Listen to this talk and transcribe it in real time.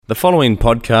The following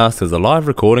podcast is a live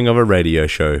recording of a radio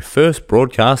show first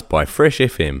broadcast by Fresh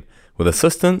FM with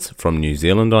assistance from New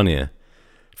Zealand On Air.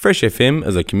 Fresh FM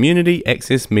is a community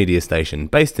access media station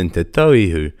based in Te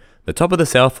Tauihu, the top of the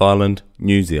South Island,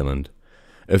 New Zealand.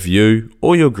 If you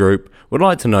or your group would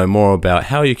like to know more about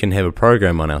how you can have a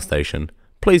program on our station,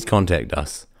 please contact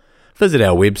us. Visit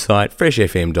our website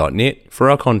freshfm.net for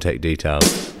our contact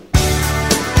details.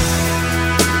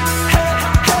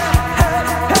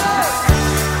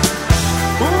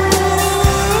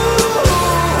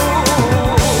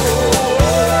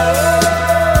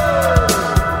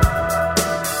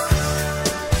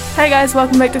 Hey guys,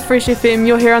 welcome back to Fresh FM.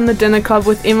 You're here on the Dinner Club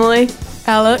with Emily,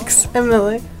 Alex, and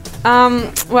Millie.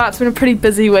 Well, it's been a pretty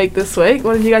busy week this week.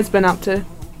 What have you guys been up to?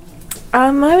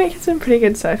 My week has been pretty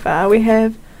good so far. We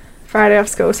have Friday off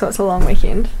school, so it's a long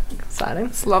weekend. Exciting.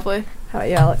 It's lovely. How about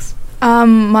you, Alex?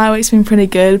 My week's been pretty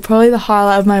good. Probably the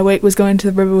highlight of my week was going to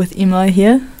the river with Emily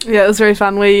here. Yeah, it was very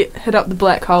fun. We hit up the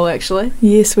black hole, actually.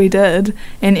 Yes, we did.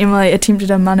 And Emily attempted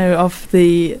a manu off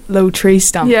the little tree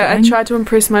stump. Yeah, thing. I tried to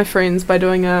impress my friends by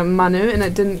doing a manu, and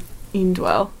it didn't end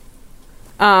well.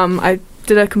 I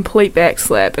did a complete back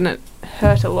slap, and it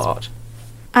hurt a lot.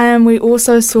 And we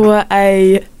also saw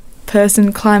a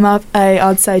person climb up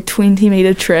I'd say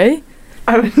 20-metre tree.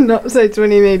 I would not say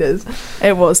 20 metres.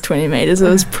 It was 20 metres. It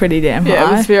was pretty damn high. Yeah,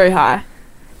 it was very high.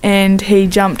 And he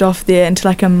jumped off there into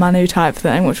like a manu type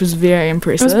thing, which was very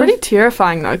impressive. It was pretty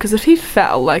terrifying though, because if he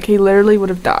fell, he literally would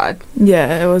have died.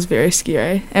 Yeah, it was very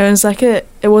scary. It was it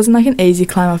wasn't like an easy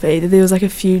climb up either. There was like a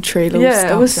few tree little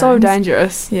Yeah, it was so things.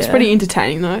 dangerous. It's Yeah. pretty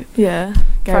entertaining though. Yeah.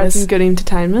 Tried some good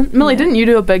entertainment. Millie, Yeah. didn't you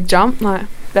do a big jump back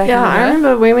in Yeah, the I day?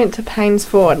 remember we went to Paynes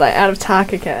Ford, out of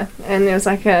Takaka, and there was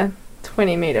a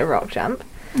 20-metre rock jump,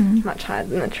 much higher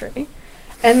than the tree.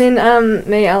 And then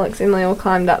me, Alex, and Emily all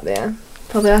climbed up there.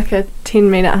 Probably a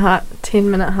 10-minute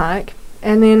hike.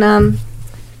 And then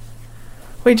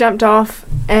we jumped off,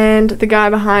 and the guy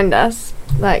behind us,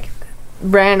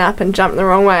 ran up and jumped the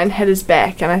wrong way and hit his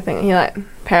back, and I think he,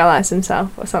 paralysed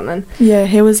himself or something. Yeah,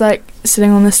 he was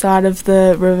sitting on the side of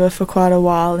the river for quite a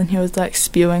while, and he was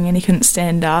spewing and he couldn't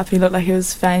stand up. He looked like he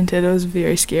was fainted. It was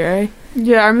very scary.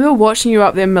 Yeah, I remember watching you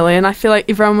up there, Millie, and I feel like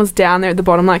everyone was down there at the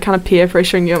bottom, kind of peer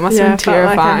pressuring you. It must have been I felt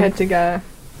like I terrifying. had to go.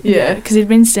 Yeah. because he'd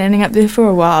been standing up there for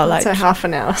a while. So half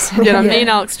an hour. Yeah, no, Yeah. me and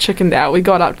Alex chickened out. We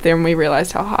got up there and we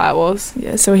realised how high it was.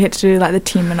 Yeah, so we had to do the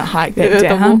 10-minute hike back The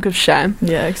down. walk of shame.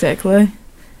 Yeah, exactly.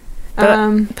 But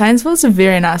Paynesville's a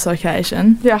very nice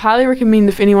location. Yeah, I highly recommend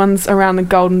if anyone's around the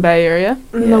Golden Bay area.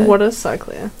 And Yeah. the water's so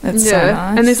clear. It's so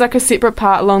nice. And there's a separate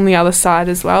part along the other side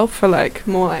as well for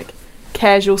more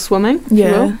casual swimming. if you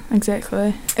will. yeah,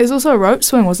 exactly. There's also a rope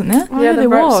swing, wasn't there? Oh, yeah, the there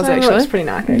rope was swing actually. looks pretty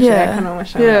nice, actually. Yeah. I kind of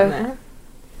wish I Yeah. went on there.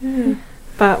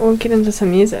 But we'll get into some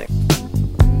music.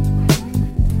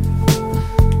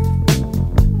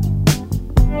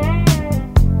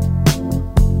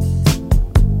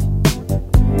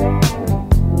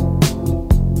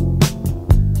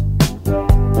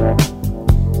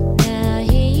 Now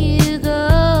here you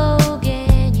go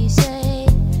again, you say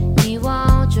you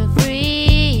want your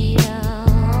freedom.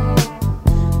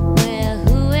 Well,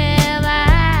 who am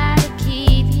I to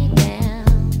keep you down?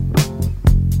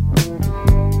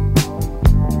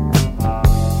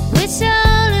 Which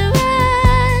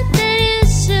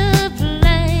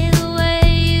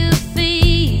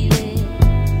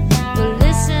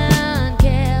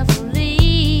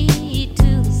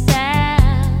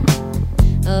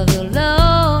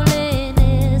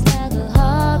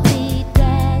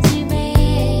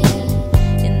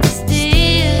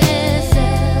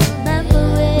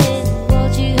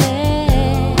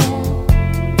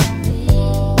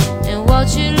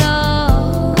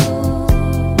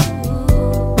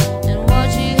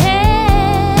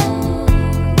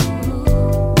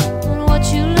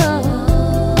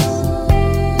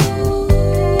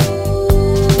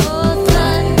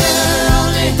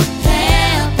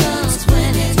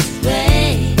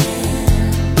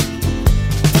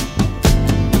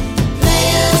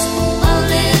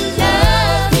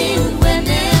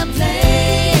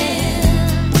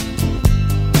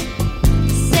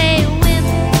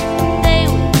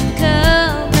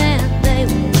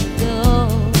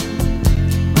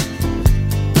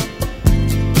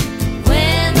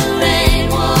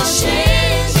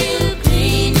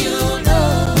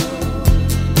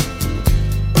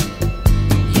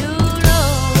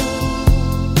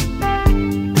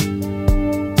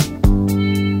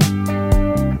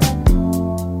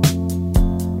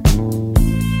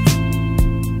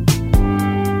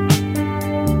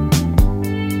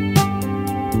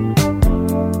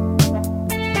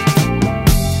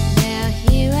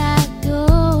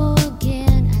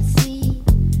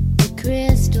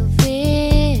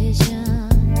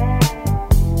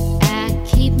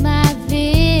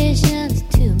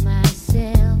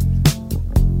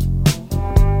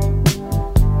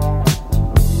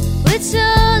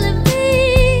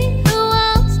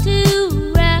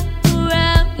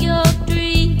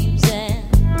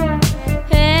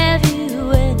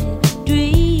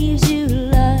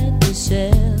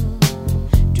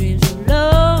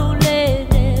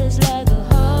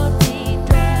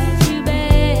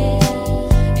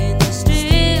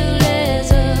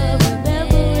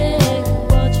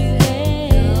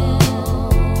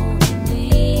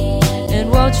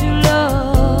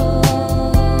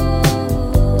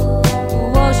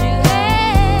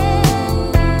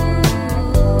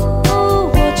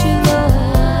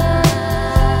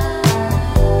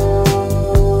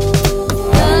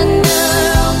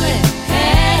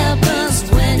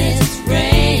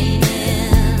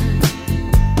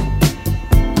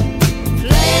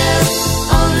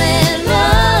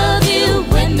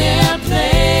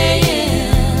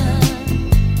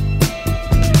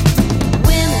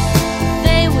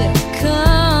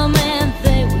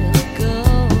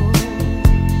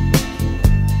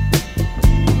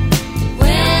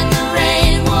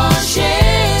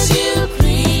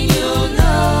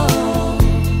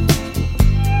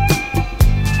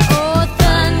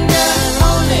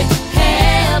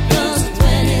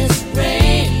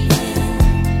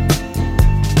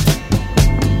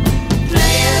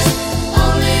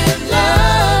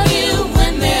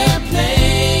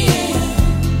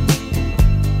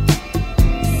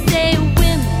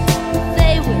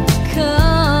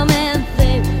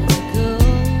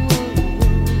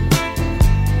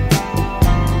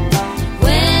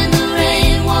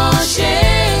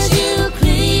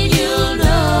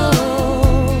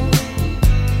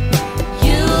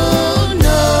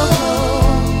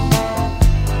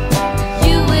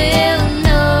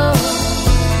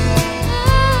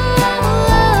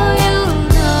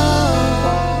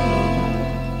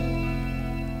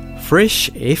Fresh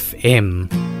FM.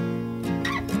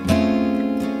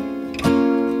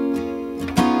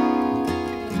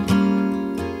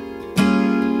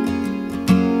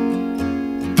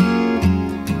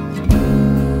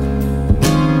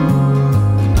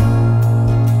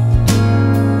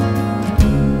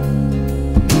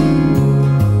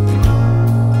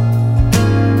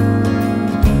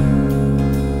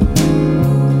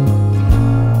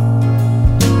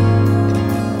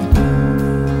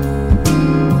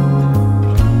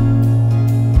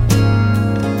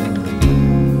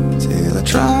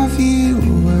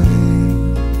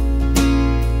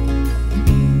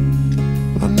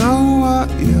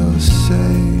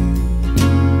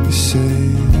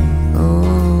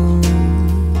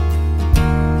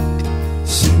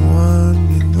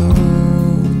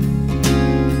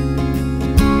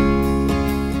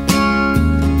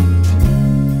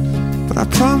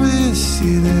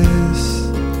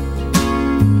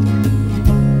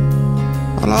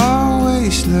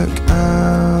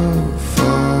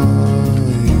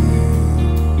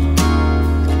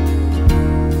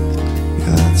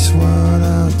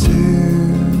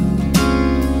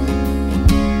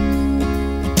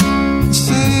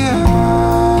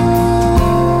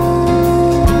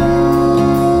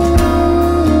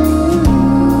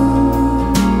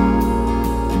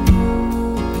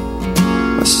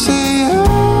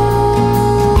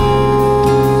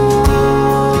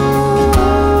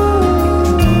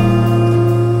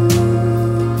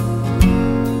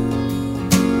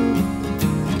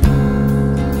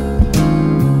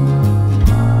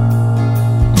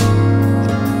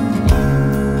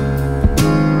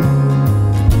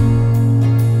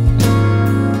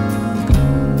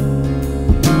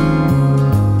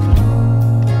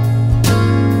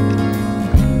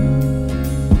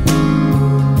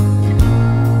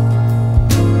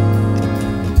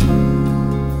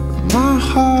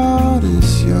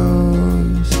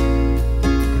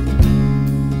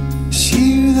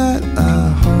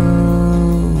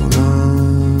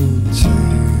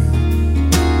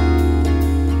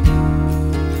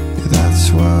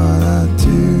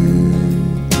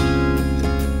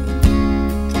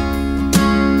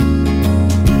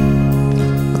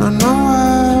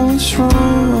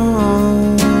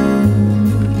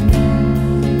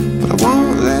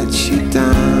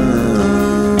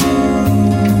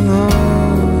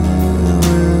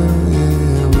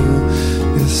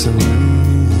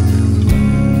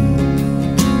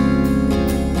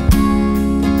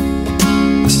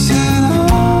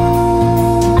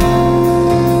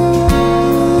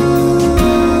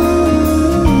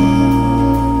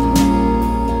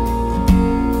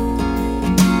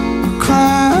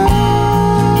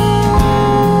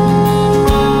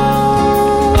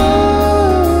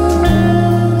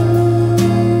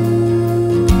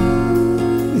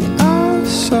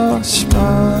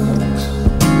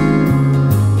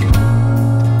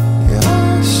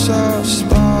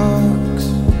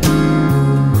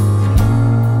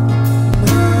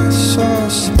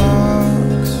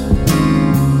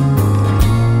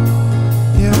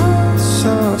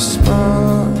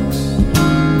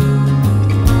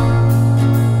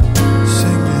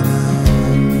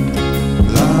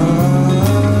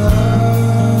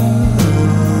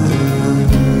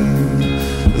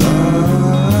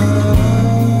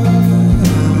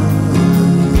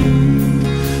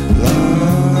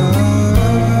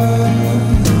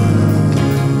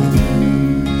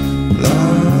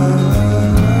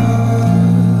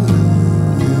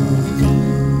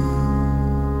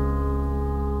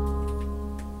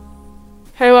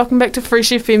 Welcome back to Fresh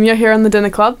FM. You're here on the Dinner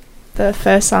Club. The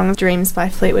first song was Dreams by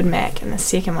Fleetwood Mac and the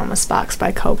second one was Sparks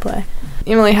by Coldplay.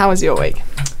 Emily, how was your week?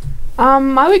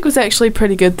 My week was actually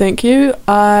pretty good, thank you.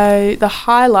 The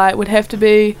highlight would have to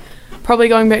be probably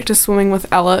going back to swimming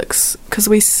with Alex because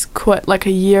we quit like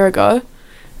a year ago.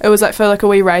 It was like for like a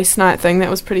wee race night thing. That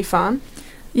was pretty fun.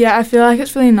 Yeah, I feel like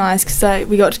it's really nice because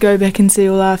we got to go back and see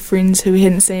all our friends who we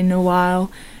hadn't seen in a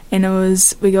while, and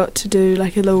we got to do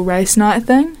like a little race night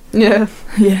thing. Yeah.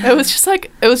 Yeah. It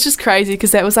was just crazy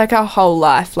because that was like our whole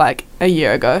life like a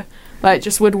year ago. Like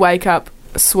just would wake up,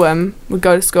 swim, would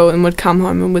go to school and would come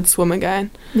home and would swim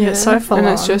again. Yeah, it's so fun. And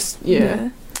it's just,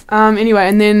 anyway,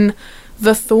 and then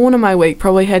the thorn of my week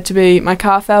probably had to be my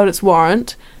car failed its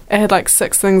warrant. It had like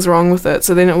 6 things wrong with it,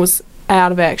 so then it was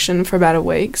out of action for about a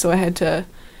week, so I had to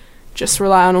just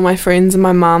rely on all my friends and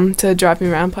my mum to drive me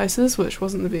around places, which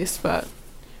wasn't the best, but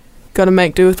got to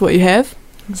make do with what you have.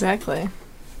 Exactly.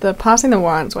 The passing the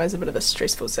warrant's always a bit of a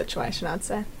stressful situation, I'd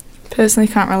say. Personally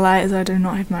can't relate as I do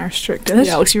not have my restricted.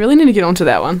 Yeah, Alex, you really need to get onto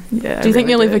that one. Yeah. Do you think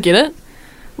you'll ever get it?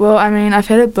 Well, I mean, I've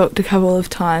had it booked a couple of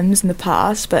times in the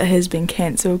past, but it has been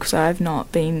cancelled because I've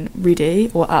not been ready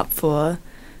or up for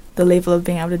the level of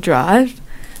being able to drive.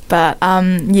 But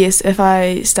yes, if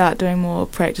I start doing more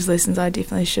practice lessons, I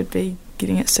definitely should be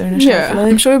getting it soonish. Yeah, hopefully.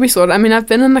 I'm sure it'll be sorted. I mean, I've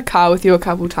been in the car with you a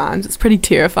couple times. It's pretty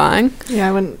terrifying. Yeah,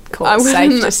 I wouldn't call it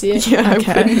safe just yet. Yeah,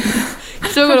 Okay. I wouldn't.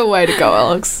 Still got a way to go,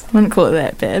 Alex. I wouldn't call it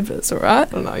that bad, but it's alright.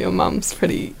 I don't know, your mum's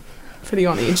pretty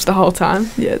on edge the whole time.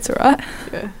 Yeah, it's alright.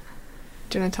 Yeah.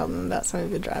 Do you want to tell them about some of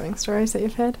your driving stories that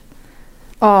you've had?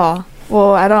 Oh,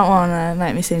 well, I don't want to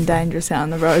make me seem dangerous out on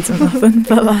the roads or nothing,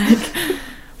 but like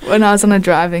when I was on a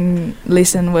driving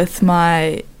lesson with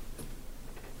my,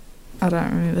 I don't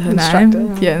remember her Instructor,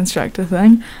 name. yeah. Yeah, instructor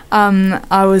thing.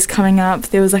 I was coming up,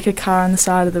 there was like a car on the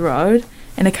side of the road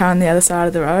and a car on the other side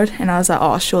of the road, and I was like,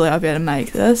 oh, surely I'll be able to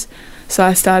make this. So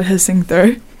I started hissing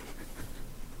through.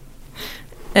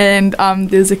 And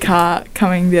there's a car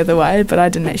coming the other way, but I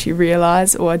didn't actually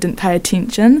realise, or I didn't pay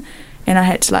attention, and I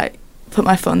had to like put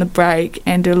my foot on the brake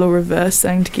and do a little reverse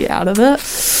thing to get out of it.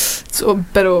 It's a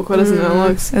bit awkward, isn't it,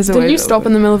 Alex? It's a Didn't wee you bit stop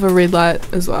in the middle of a red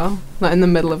light as well? Like in the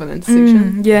middle of an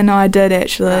intersection? Yeah, no, I did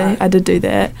actually. Right. I did do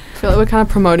that. I feel like we're kind of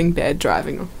promoting bad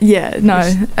driving. Yeah, no,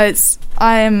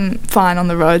 I am fine on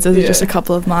the roads. Those are just a Yeah.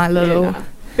 couple of my little Yeah, no.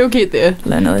 You'll get there.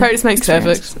 learning Practice makes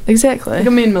experience. perfect. Exactly. Look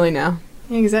at me and Millie now.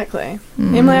 Yeah, exactly.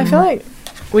 Mm. Emily, I feel like,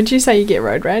 would you say you get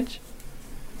road rage?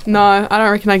 No, I don't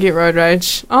reckon I get road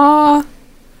rage. Oh,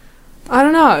 I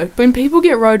don't know. When people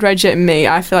get road rage at me,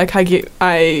 I feel like I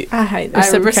I hate that.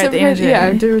 Reciprocate the energy. Yeah,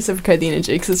 I do reciprocate the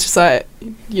energy because it's just like,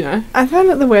 you know. I found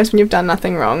it the worst when you've done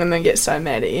nothing wrong and then get so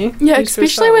mad at you. Yeah, You just feel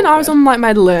especially so when I was awkward. on like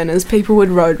my learners, people would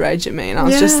road rage at me, and I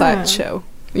was just Yeah. like, chill.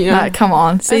 You know, Like, come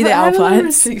on, see I was the like, have a little outplates.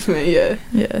 respect for me. Yeah,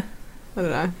 Yeah. I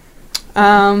don't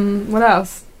know. What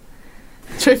else?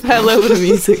 Should we play a little bit of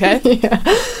music, eh?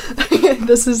 Yeah.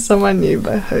 This is Someone New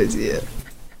by Hosier.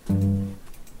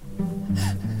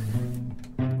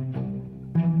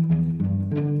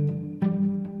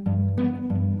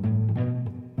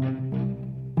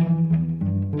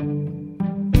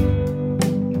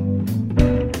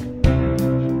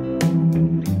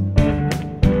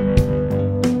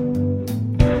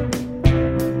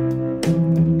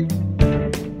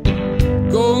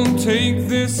 Don't take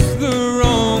this the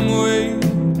wrong way.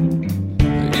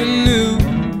 You knew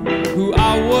who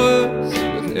I was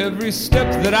with every step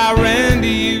that I ran to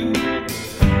you.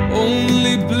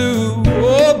 Only blue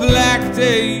or black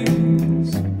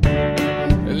days,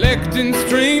 electing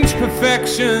strange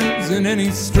perfections in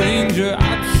any stranger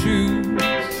I choose.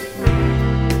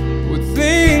 Would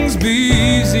things be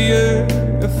easier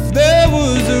if there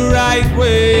was a right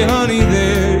way? Honey,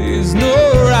 there is no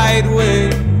right way.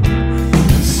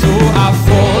 So I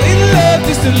fall in love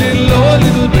just a little or a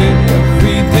little bit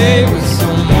every day with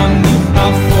someone new. I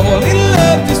fall in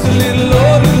love just a little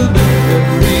or a little bit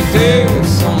every day with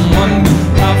someone new.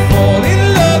 I fall in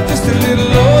love just a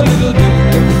little or a little bit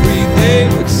every day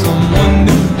with someone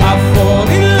new. I fall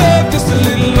in love just a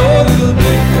little or a little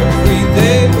bit every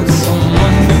day with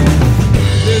someone new.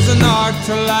 There's an art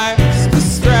to life's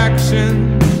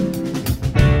distraction,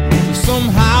 to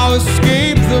somehow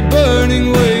escape the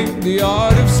burning way, the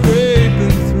art of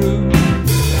scraping through.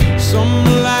 Some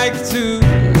like to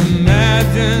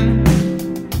imagine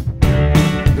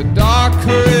the dark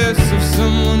caress of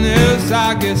someone else.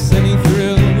 I guess any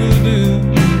thrill will do.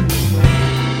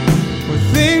 Would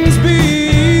things be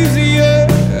easier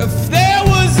if there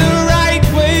was a right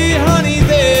way? Honey,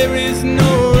 there is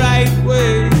no right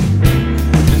way.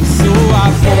 And so I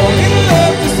fall in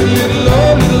love just a little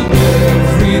or a little bit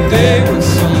every day with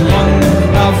someone new.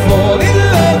 I fall in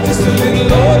love just a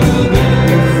little or a little bit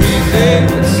every day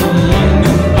with someone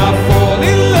new. I fall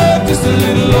in love just a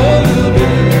little or a little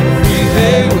bit every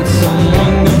day with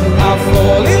someone new. I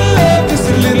fall in love just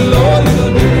a little or a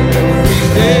little bit every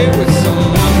day with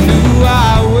someone new.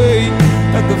 I wait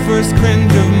at the first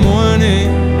cringe of morning,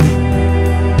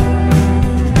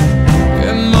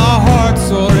 and my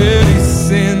heart's already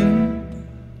sinned.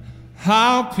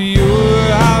 How pure,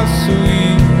 how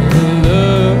sweet the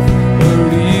love,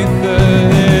 Aretha,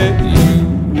 that you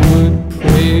would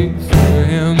pray for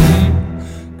him.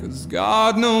 'Cause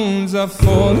God knows I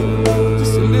fall in love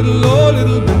just a little or a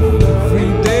little bit every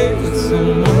day with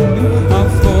someone new. I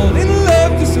fall in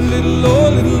love just a little or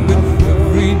a little bit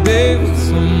every day with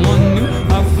someone new.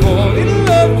 I fall in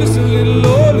love just a little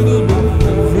or a little bit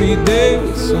every day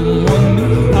with someone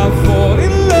new. I fall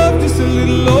in love just a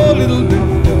little or a little bit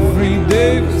every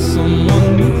day with someone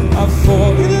new. I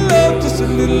fall in love just a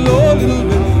little or a little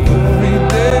bit every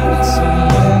day with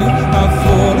someone new. I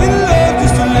fall in love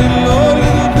just a little or a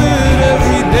little bit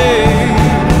every day.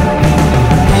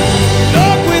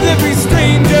 Look with a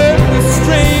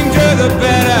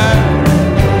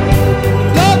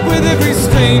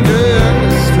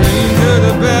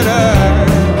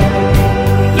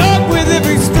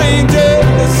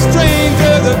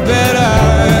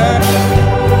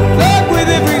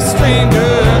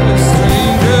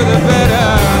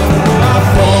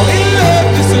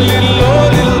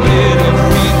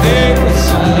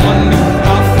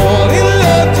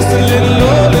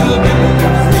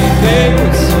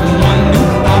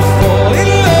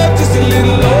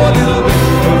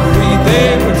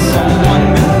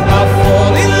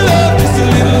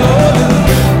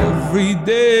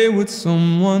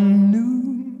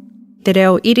te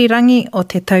reo irirangi o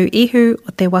te tau ihu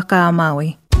o te waka a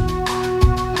Māui.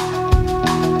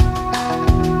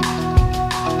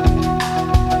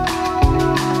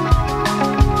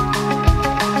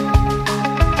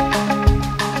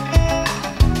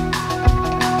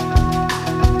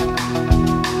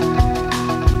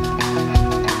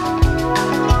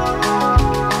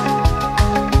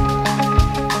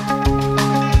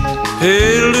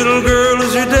 Hey, little girl,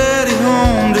 is your daddy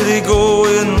home? Did he go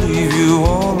and leave you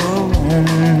all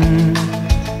alone?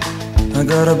 I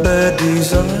got a bad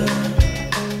desire.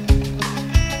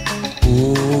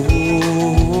 Oh,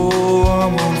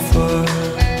 I'm on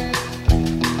fire.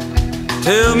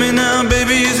 Tell me now,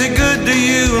 baby, is he good to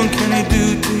you? And can he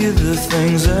do to you the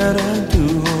things that I do?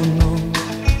 Oh,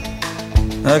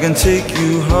 no, I can take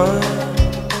you high.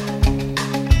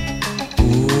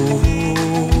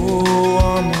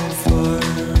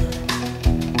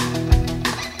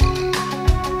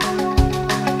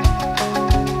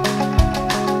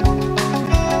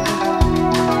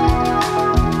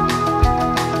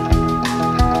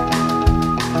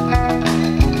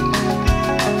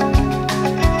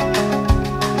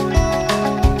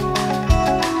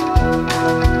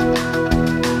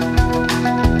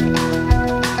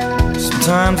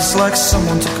 Sometimes it's like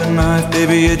someone took a knife,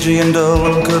 baby, edgy and dull,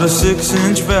 and cut a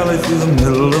 6-inch valley through the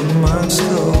middle of my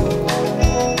skull.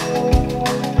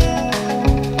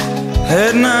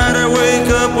 At night I wake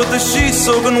up with the sheets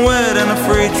soaking wet and a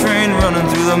freight train running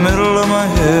through the middle of my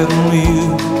head. Only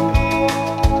you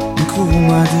can cool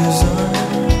my desire.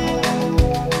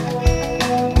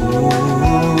 Oh,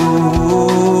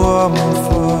 I'm on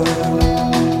fire.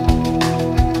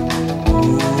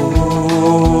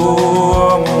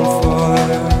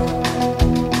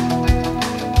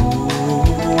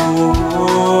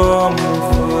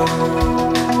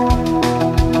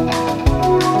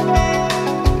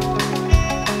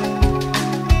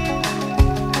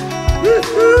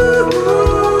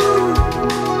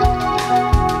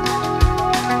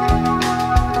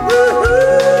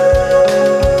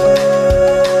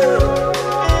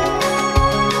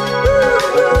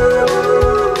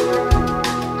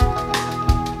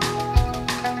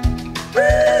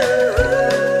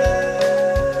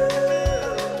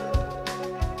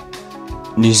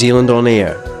 New Zealand On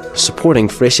Air, supporting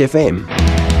Fresh FM.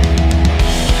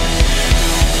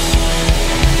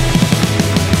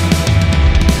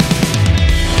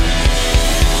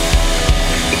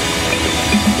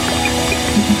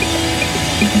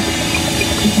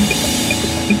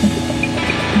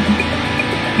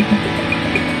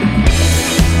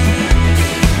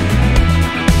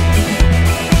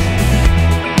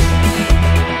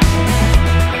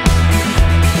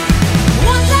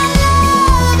 Once I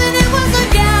loved and it was a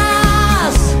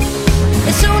gas.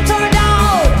 It soon turned out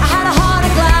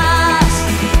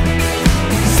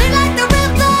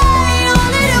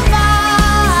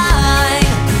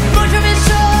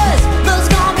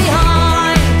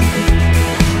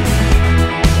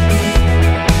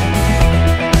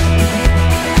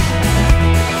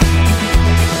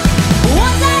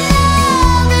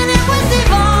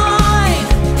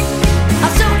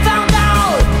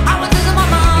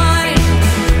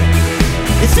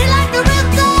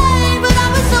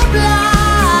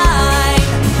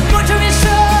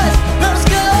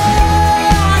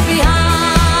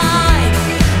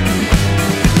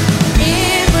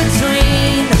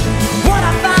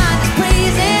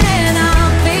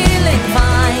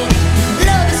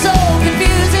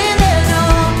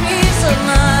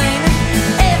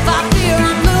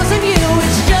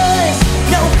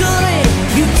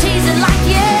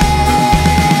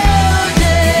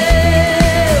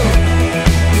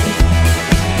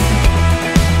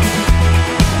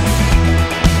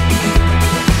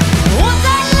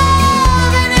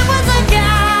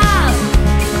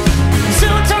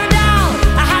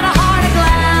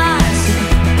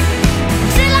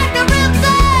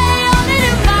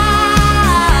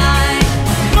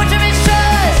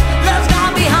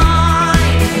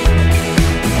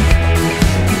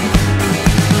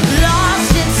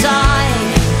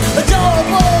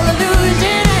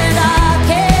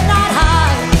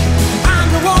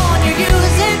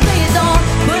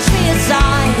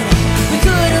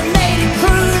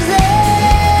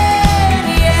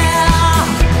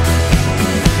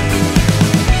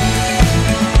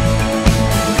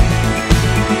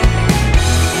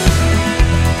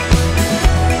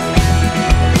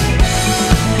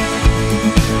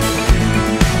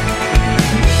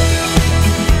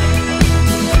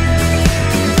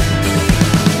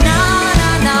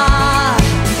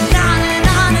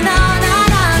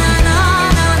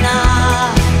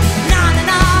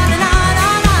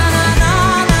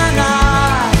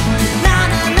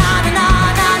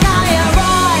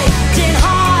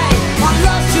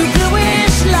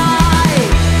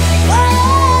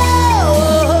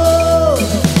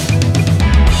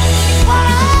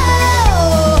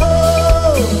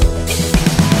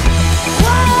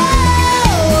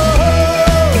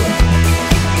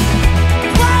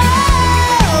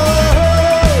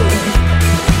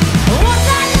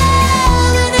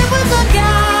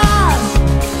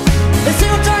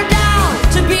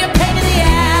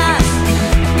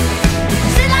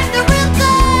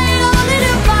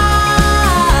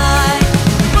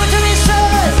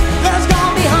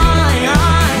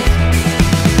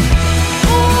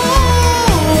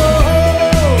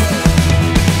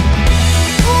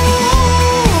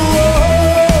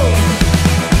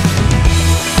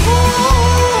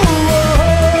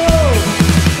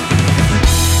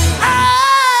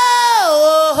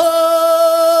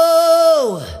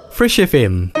Fresh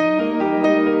FM.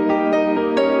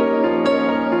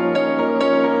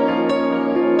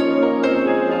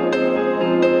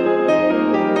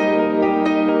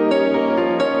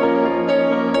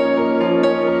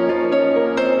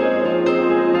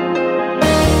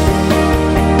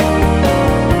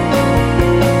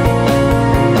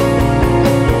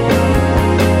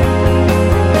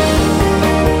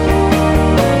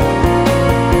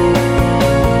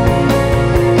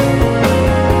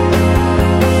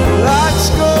 Lights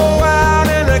go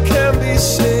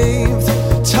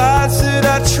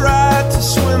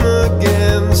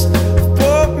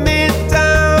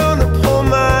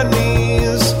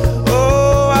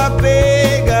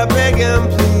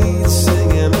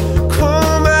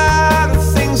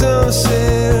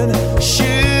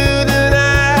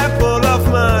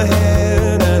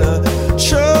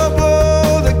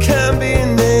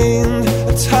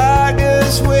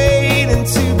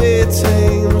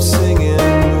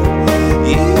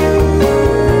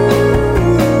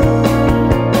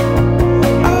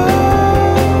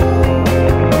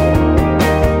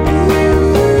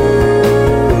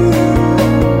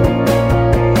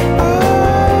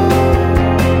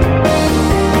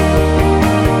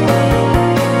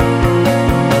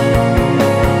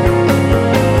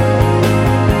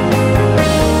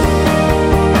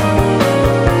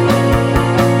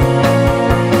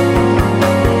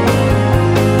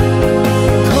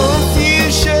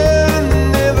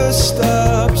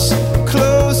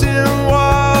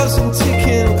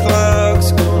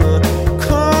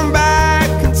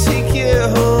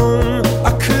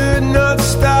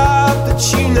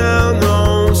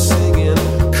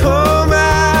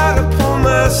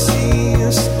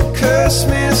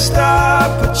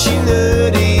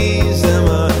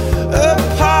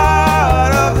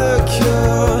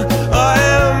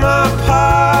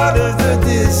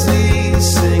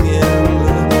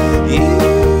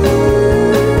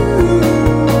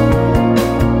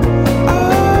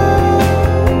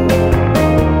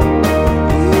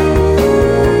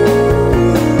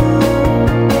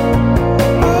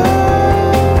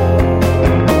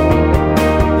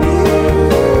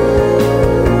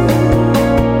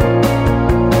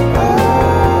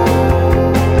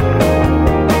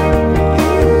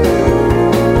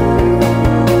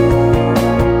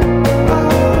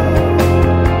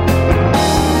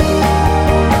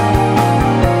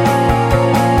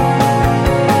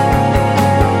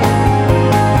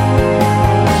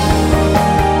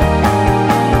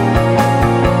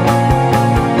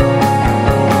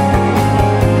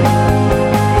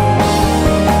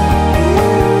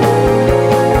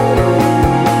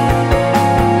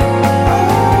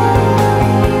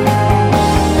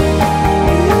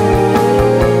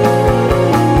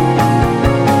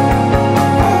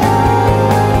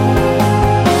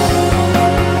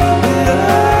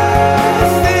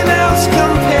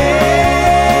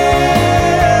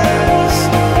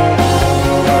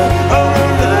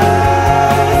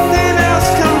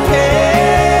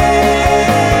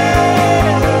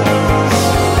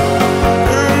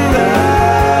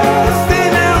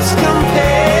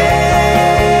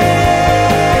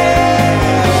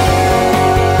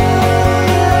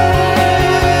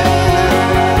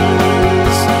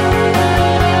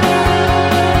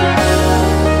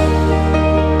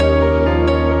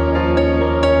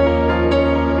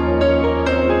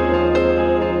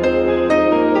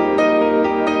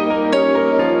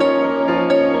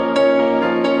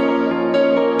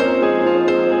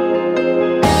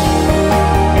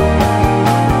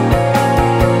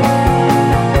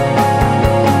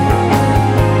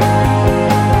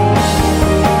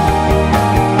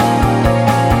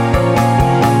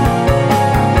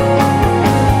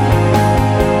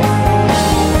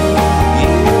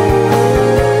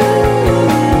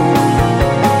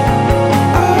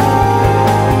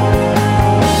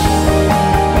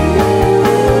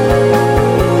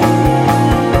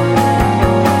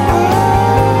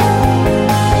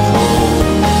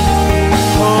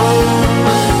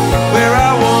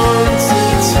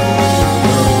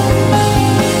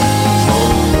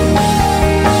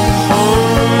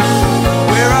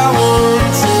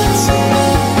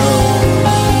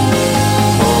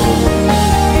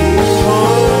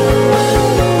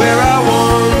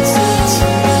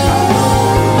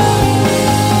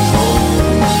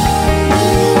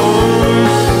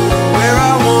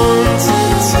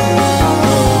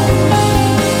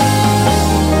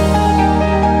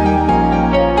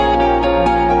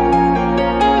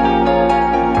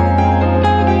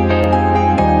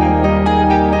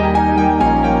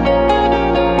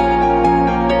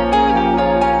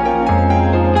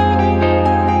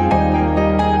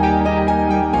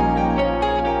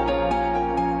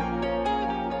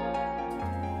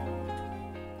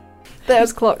That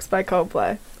was Clocks by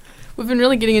Coldplay. We've been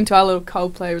really getting into our little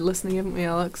Coldplay listening, haven't we,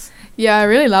 Alex? Yeah, I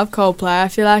really love Coldplay. I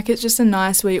feel like it's just a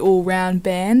nice wee all-round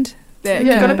band. That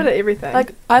Yeah. Got a bit of everything.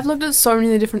 Like, I've looked at so many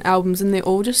of the different albums and they're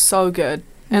all just so good.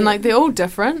 And, like, they're all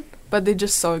different, but they're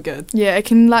just so good. Yeah, it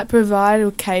can like provide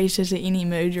or cater to any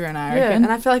mood you're in, I Yeah, reckon.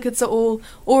 and I feel like it's an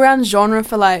all-round genre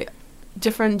for, like,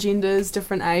 different genders,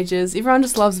 different ages. Everyone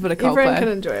just loves a bit of Coldplay. Everyone can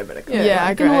enjoy a bit of Coldplay. Yeah, I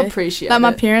I can all agree. appreciate Like,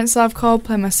 my it. parents love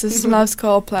Coldplay, my sister loves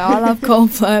Coldplay, I love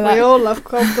Coldplay. Like, We all love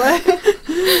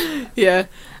Coldplay. Yeah.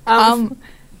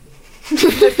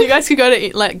 If you guys could go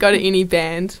to any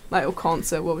band, like, or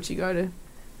concert, what would you go to?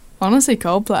 honestly,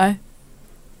 Coldplay.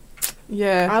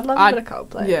 Yeah. I'd love a bit of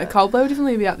Coldplay. Yeah, but- Coldplay would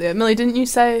definitely be up there. Millie, didn't you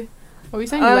say... What were you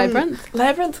saying? Labyrinth?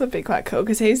 Labyrinth would be quite cool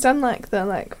because he's done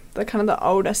the kind of the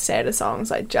older, sadder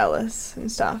songs like Jealous and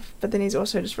stuff. But then he's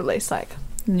also just released like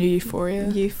New Euphoria.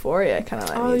 Euphoria kind of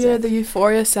like Oh, music. yeah, the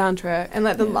Euphoria soundtrack. And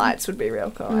like the lights would be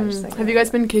real cool. I just think Have you guys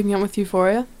been keeping up with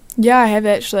Euphoria? Yeah, I have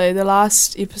actually. The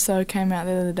last episode came out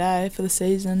the other day for the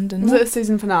season, didn't Was it? it a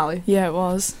season finale? Yeah, it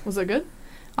was. Was it good?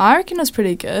 I reckon it was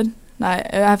pretty good.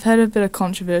 Like, I've heard a bit of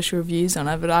controversial reviews on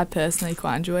it, but I personally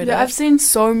quite enjoyed it. Yeah, I've seen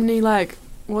so many, like...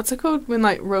 What's it called? When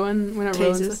it ruins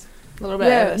Teasers. it? A little bit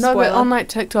Yeah, of a no, but spoiler. on, like,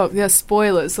 TikTok, there's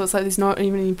spoilers, so it's like there's not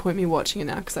even any point me watching it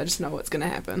now because I just know what's going to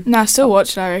happen. No, I still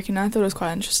watched it, I reckon. I thought it was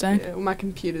quite interesting. Yeah, well, my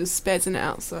computer's spazzing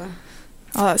out, so...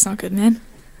 Oh, that's not good, man.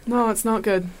 No, it's not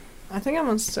good. I think I'm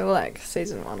on still like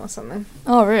season 1 or something.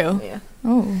 Oh, real? Yeah,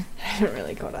 Oh, I haven't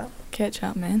really caught up. catch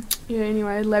up, man. Yeah,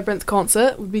 anyway, Labyrinth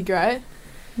concert would be great.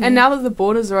 Yeah. And now that the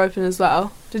borders are open as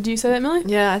well... Did you say that, Millie?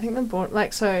 Yeah, I think the board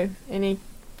so any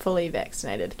fully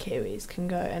vaccinated Kiwis can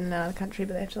go in and out of the country,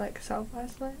 but they have to like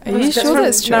self-isolate. Are you sure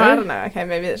that's No, I true? don't know. Okay,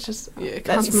 maybe that's just Yeah,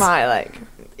 that's cunts. my like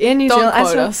Air New Don't Zealand. I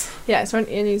quote saw, us. yeah, I saw an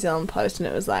Air New Zealand post and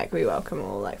it was like we welcome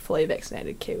all like fully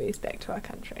vaccinated Kiwis back to our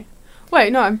country.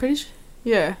 Wait, no, I'm pretty sure...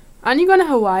 Yeah. Aren't you going to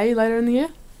Hawaii later in the year?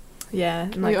 Yeah,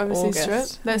 in, Like like overseas August,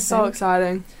 trip? I That's so think.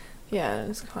 exciting. Yeah,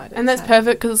 it's quite. And that's exciting.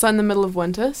 perfect because it's like in the middle of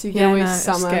winter, so you get Yeah, a wee no,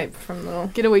 summer... escape from little.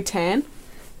 Get a wee tan.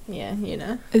 Yeah, you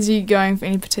know, Is you going for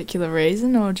any particular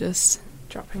reason or just...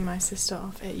 dropping my sister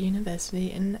off at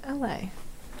university in LA.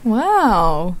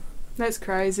 Wow. That's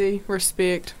crazy.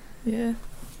 Respect. Yeah.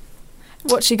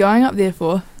 What's she going up there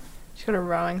for? She got a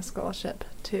rowing scholarship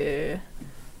to.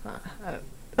 I don't,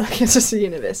 like it's just a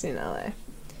university in LA.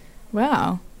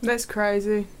 Wow. That's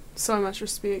crazy. So much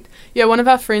respect. Yeah, one of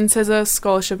our friends has a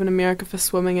scholarship in America for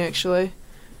swimming, actually.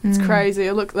 It's Mm. crazy.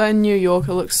 In New York,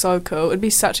 it looks so cool. It'd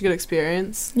be such a good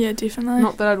experience. Yeah, definitely.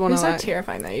 Not that I'd want It's to, so like...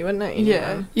 terrifying though. You wouldn't know. Yeah.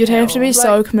 anyone You'd at have to all. be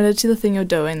so committed to the thing you're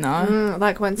doing, though.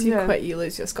 Like once you Yeah. quit, you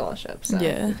lose your scholarship. So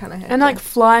Yeah. you kind of have And, to. like,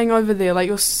 flying over there, like,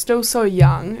 you're still so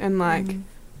young, and, like... Mm.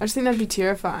 I just think that'd be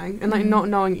terrifying. And, like, Mm. not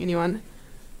knowing anyone.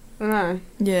 I don't know.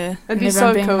 Yeah. It'd And be everyone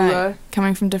so being, cool, like, though.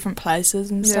 coming from different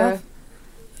places and Yeah. stuff.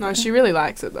 No, she really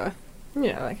likes it, though.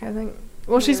 Yeah, like I think.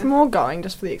 Well, she's Yeah. more going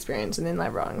just for the experience, and then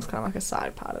like rowing's kind of like a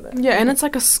side part of it. Yeah, and it's,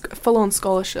 like, a full-on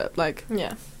scholarship. Like,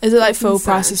 Yeah. Is it like That's full insane.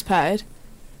 prices paid?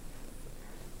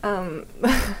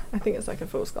 I think it's like a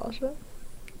full scholarship.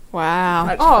 Wow.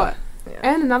 I just oh, thought- yeah.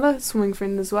 and another swimming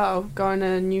friend as well, going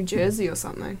to New Jersey or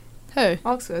something. Who?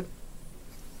 Oxford.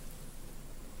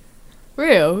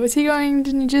 Real? Is he going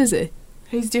to New Jersey?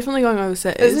 He's definitely going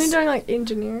overseas. Isn't he doing like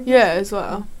engineering? Yeah, as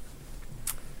well.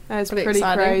 That's Pretty pretty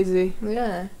exciting. crazy.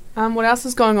 Yeah. What else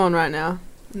is going on right now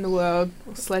in the world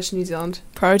 / New Zealand?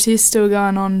 Protests still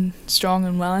going on strong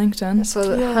in Wellington.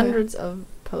 So Yeah. hundreds of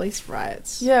police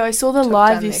riots. Yeah, I saw the Took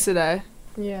live down the- yesterday.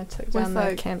 Yeah, took With, down the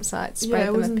like- campsites, Yeah, sprayed it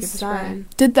them was with pepper spray. insane.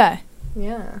 Did they?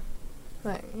 Yeah.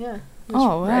 Like, yeah.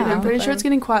 Oh, wow. I'm pretty sure it's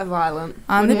getting quite violent.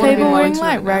 Aren't the Wouldn't wanna be people wearing Wellington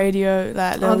like right now. radio,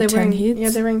 like Oh, little they're tin wearing, heads? yeah,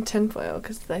 they're wearing tinfoil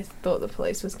because they thought the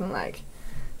police was gonna like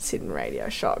send radio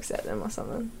shocks at them or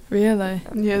something. Really?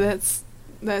 Yeah,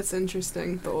 that's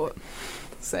interesting thought.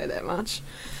 Say that much.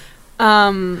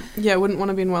 Yeah, wouldn't want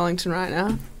to be in Wellington right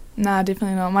now. Nah,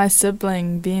 definitely not. My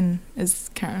sibling Ben is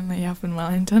currently up in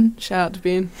Wellington. Shout out to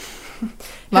Ben.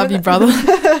 Love you, brother.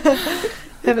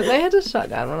 Yeah, but they had to shut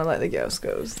down one of like the girls'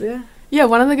 schools. Yeah. Yeah,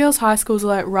 one of the girls' high schools are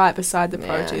like right beside the Yeah.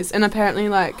 protest, and apparently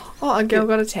like Oh, a girl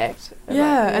got attacked.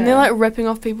 yeah, and they're like ripping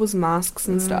off people's masks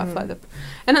and stuff like that.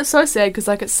 And it's so sad because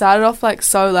like it started off like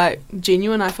so like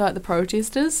genuine. I feel like the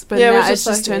protesters, but Yeah, it now was it's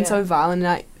just just like, turned so yeah. violent.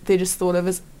 Like they're just thought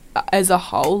of as a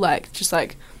whole, like just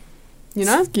like you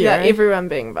know. yeah, Scary. everyone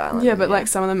being violent. Yeah, but like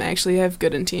some of them actually have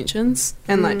good intentions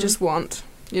and like just want,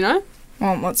 you know.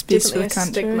 Want what's best definitely for the a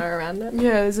country. stigma around it.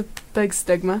 Yeah, there's a big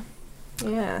stigma.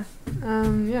 Yeah.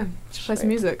 Yeah, just play some Sweet.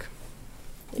 music.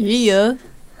 Yeah.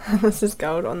 This is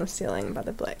Gold on the Ceiling by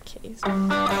the Black Keys.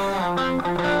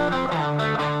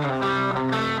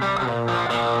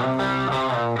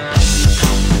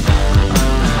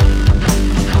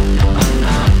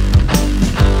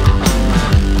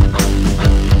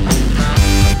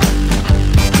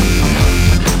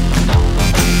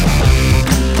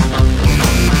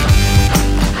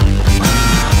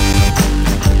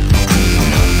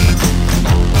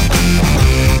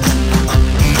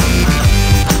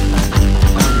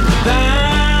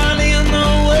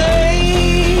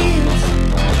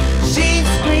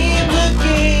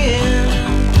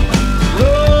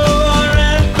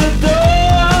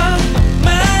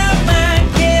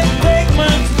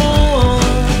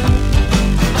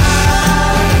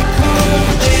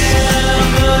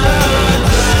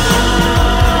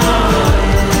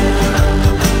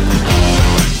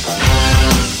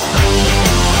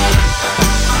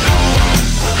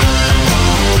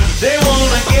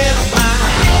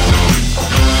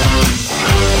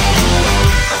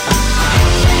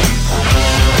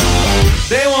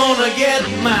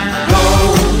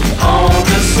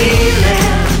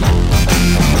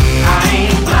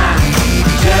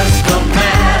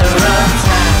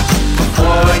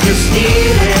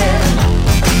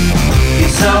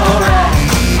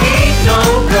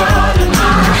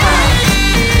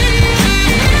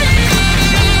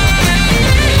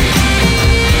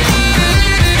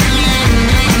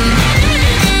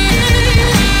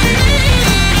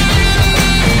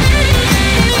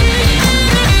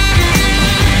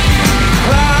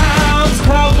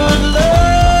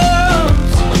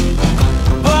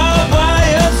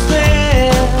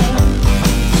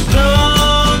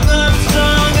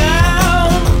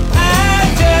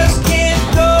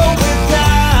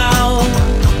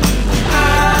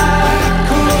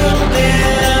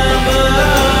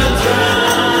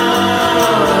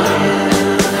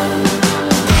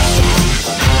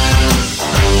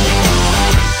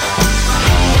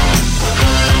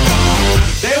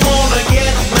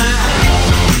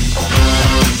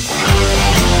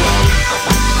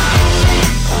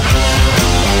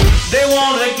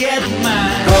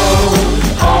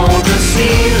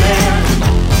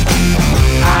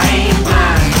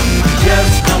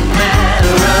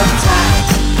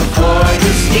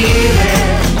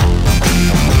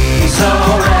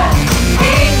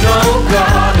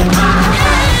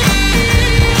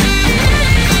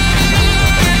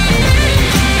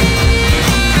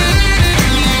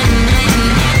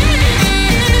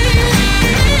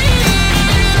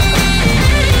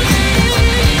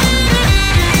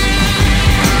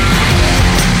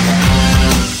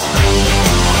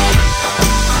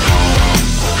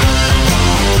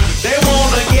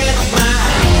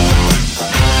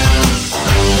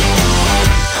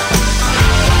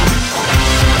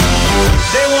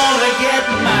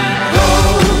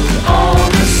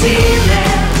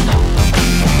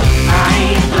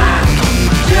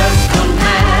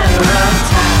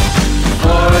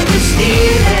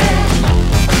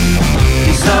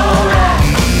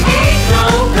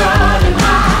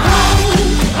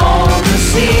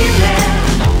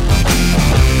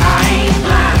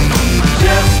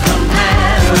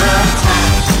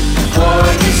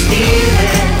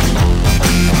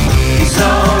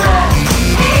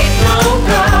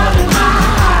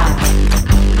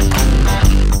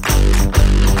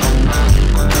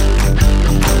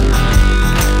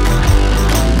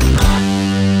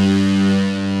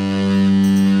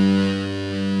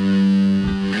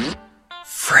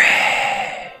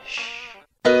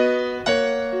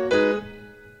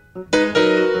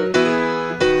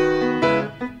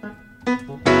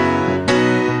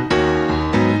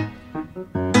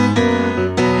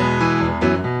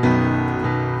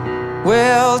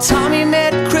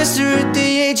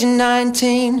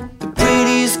 17, the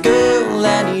prettiest girl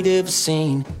that he'd ever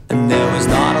seen. And there was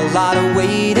not a lot of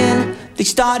waiting. They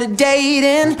started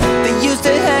dating. They used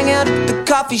to hang out at the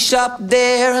coffee shop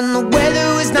there, and the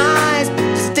weather was nice,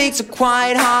 the stakes are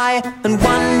quite high. And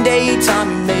one day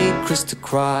Tommy made Krista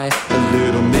cry. A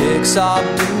little mix-up,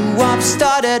 blew-up,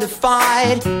 started a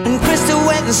fight, and Krista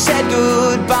went and said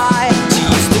goodbye. She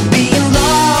used to be in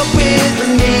love with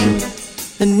me,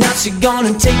 and now she's gone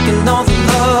and taken all the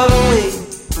love away.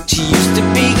 She used to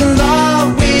be in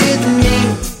love with me,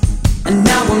 and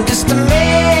now I'm just a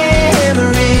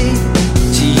memory.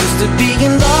 She used to be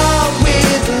in love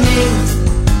with me,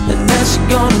 and now she's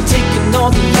gone and taken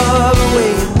all the love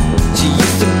away. She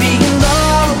used to be in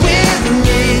love with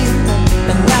me,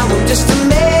 and now I'm just a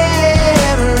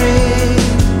memory.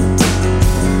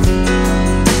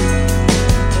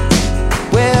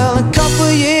 Well, a couple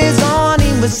years on,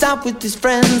 he was out with his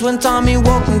friends when Tommy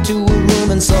walked into a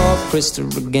room and saw Krista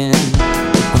again.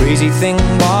 The crazy thing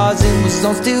was, it was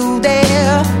all still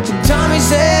there. So Tommy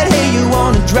said, hey, you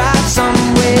wanna drive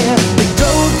somewhere? They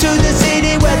drove to the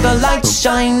city where the lights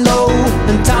shine low,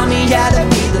 and Tommy had a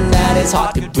feeling that his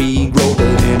heart could regrow.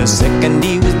 But in a second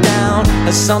he was down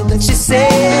at something she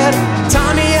said.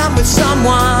 Tommy, I'm with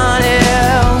someone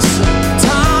else.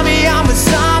 Tommy, I'm with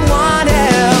someone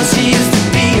else. She used to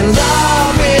be in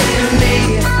love with me,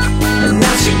 and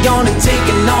now she's gone and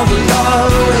taken all the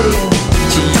love away.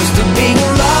 She used to be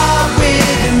in love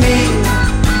with me,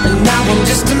 and now I'm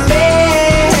just a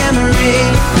memory.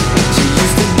 She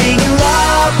used to be in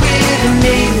love with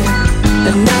me,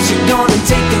 and now she's gone and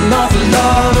taken all the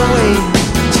love away.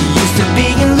 She used to be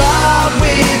in love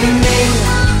with me,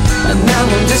 and now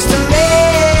I'm just a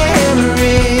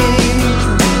memory.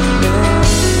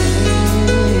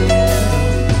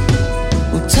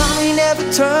 Well, Tommy never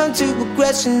turned to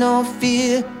aggression or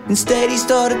fear. Instead he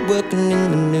started working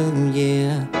in the new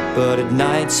year. But at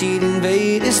night she'd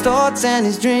invade his thoughts and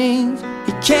his dreams.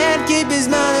 He can't keep his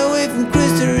mind away from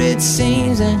Krista, it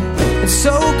seems. And it's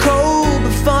so cold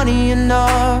but funny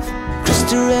enough,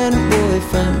 Krista and her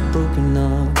boyfriend broken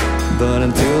up. But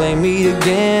until they meet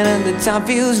again and the time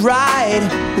feels right,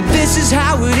 this is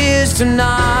how it is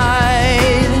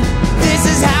tonight. This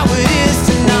is how it is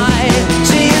tonight.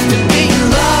 She used to be in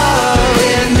love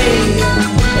with me,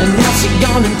 and now she's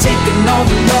gone and taken all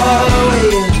the love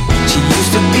away. She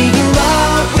used to be in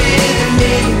love with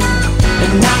me,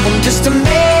 and now I'm just a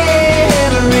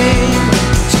memory.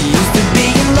 She used to be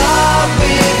in love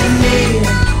with me,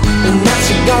 and now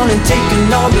she's gone and taken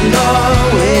all the love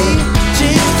away. She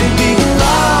used to be in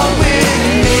love with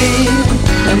me,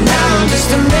 and now I'm just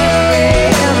a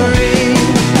memory.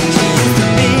 She used to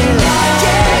be in love,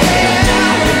 yeah,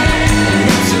 and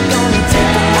now she's gone and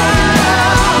taken all the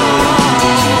love.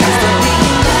 She used to be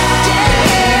in love, yeah,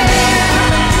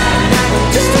 and now I'm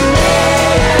just a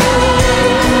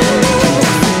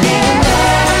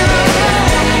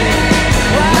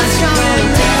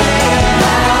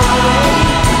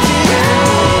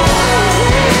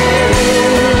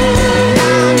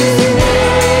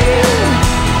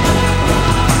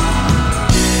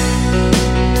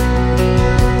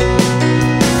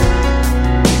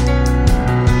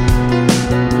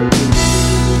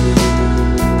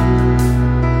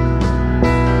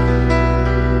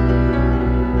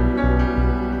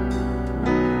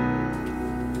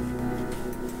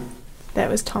That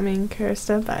was Tommy and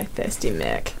Krista by Thirsty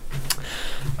Mick.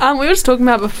 We were just talking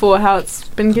about before how it's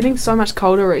been getting so much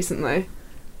colder recently.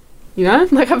 You know?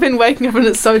 Like, I've been waking up and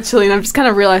it's so chilly, and I've just kind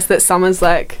of realised that summer's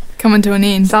like... coming to an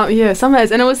end. Summer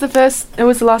is. And it was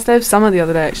the last day of summer the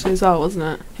other day actually as well, wasn't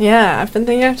it? Yeah, I've been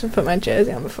thinking I have to put my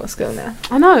jersey on before school now.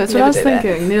 I know, that's what I was Never do that.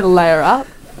 thinking. Need to layer up.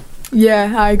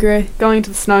 Yeah, I agree. Going into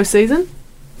the snow season.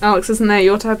 Alex, isn't that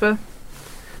your type of...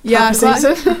 Yeah,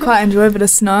 I quite enjoy a bit of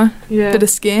snow, Yeah. bit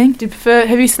of skiing. Do you prefer...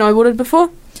 Have you snowboarded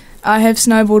before? I have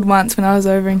snowboarded once when I was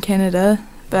over in Canada,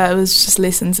 but it was just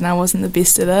lessons and I wasn't the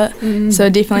best at it. So I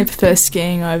definitely prefer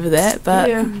skiing over that. But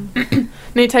yeah.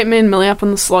 Need to take me and Millie up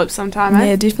on the slopes sometime, eh?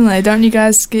 yeah, definitely. Don't you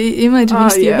guys ski? Emily, do you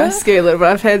ski a I bit? ski a little bit.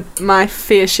 I've had my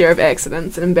fair share of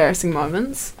accidents and embarrassing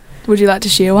moments. Would you like to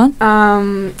share one?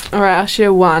 Alright, I'll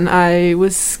share one. I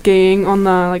was skiing on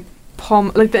the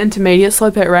the intermediate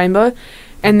slope at Rainbow,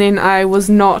 and then I was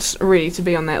not ready to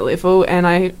be on that level, and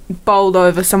I bowled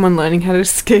over someone learning how to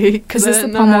ski. Is this the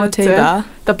Pommel or T-bar?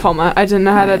 The Pommer. I didn't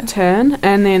know how to turn,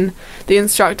 and then the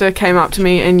instructor came up to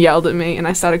me and yelled at me, and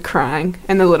I started crying,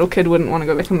 and the little kid wouldn't want to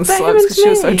go back on the That slopes because she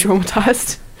was so happened to me.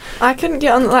 traumatised. I couldn't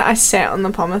get on, I sat on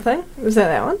the Pommer thing. Was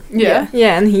that one? Yeah.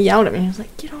 Yeah, and he yelled at me. He was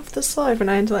like, get off the slope,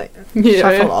 and I had to Yeah.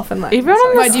 shuffle off and Everyone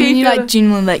on the Wait, do you mean you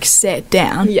genuinely sat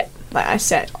down? Yeah, I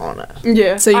sat on it.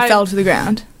 Yeah. So you I- fell to the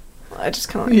ground? I just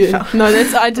kind of Yeah. No,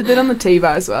 I did that on the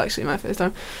T-bar as well, actually, my first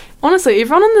time. Honestly,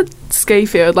 everyone on the ski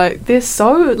field, like, they're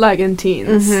so, like,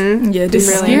 intense. Mm-hmm. Yeah, They're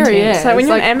definitely. scary, Yeah. yeah. So when It's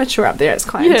you're like, an amateur up there, it's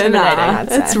quite intimidating, I'd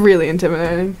say. it's really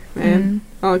intimidating, man.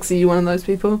 Alex, are you one of those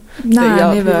people? No, that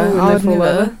yell at never. people when I they would fall never.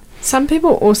 over? Some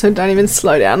people also don't even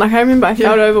slow down. Like, I remember I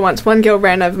fell over once. One girl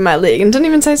ran over my leg and didn't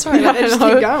even say sorry. Like, they just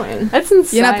keep going. That's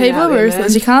insane. You know, people out are there, ruthless.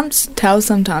 man. You can't tell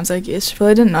sometimes, I guess. She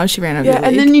probably didn't know she ran over Yeah, your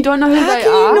and leg. then you don't know who How they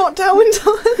can are. you not tell when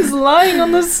someone's lying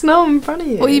on the snow in front of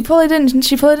you? Well, you probably didn't.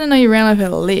 She probably didn't know you ran over her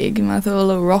leg. You might have thought a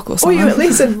little rock or or something. you at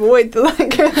least avoid the,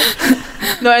 like...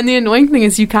 No, and the annoying thing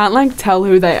is you can't, like, tell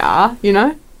who they are, you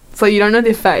know? It's like you don't know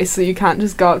their face, so you can't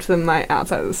just go up to them, like,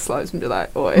 outside of the slopes and be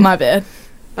like, oi. My bad.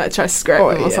 Like, try to scrape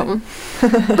Oh, them or yeah.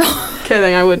 something.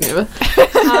 Kidding, I would never.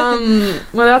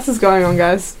 What else is going on,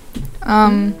 guys?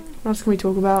 What else can we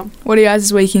talk about? What are your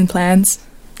guys' weekend plans?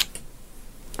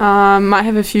 Might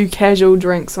have a few casual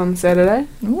drinks on Saturday.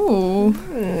 Ooh.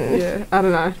 Yeah, I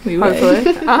don't know. We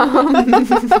Hopefully.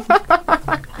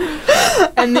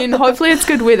 And then hopefully it's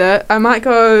good weather. I might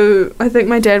go. I think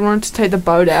my dad wanted to take the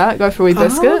boat out, go for a wee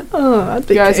biscuit. Oh, I'd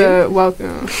be You guys keen. are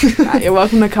welcome. You're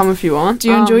welcome to come if you want. Do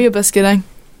you enjoy your biscuiting?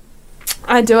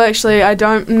 I do actually.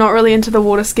 I'm not really into the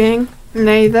water skiing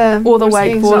Neither. or the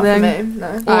Skiing's not for wakeboarding me,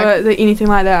 No. or anything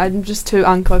like that. I'm just too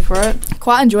unco for it.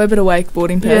 Quite enjoy a bit of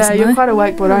wakeboarding Yeah, personally. you're quite a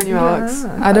wakeboarder, aren't you, Alex?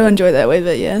 I do enjoy that wee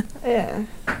bit, yeah. Yeah.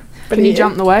 Can you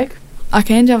jump the wake? I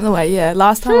can jump the way, yeah.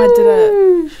 Last time I did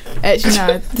it, actually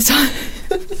no, the time.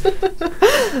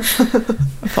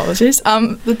 Apologies.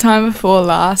 The time before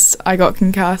last, I got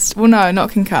concussed. Well, no,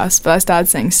 not concussed, but I started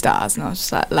seeing stars, and I was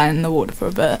just like laying in the water for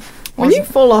a bit. When you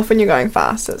fall off when you're going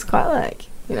fast, it's quite like,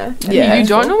 you know. Yeah, you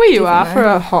don't know where you are definitely.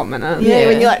 for a hot minute. Yeah,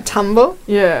 when you like tumble.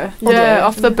 Yeah, Yeah.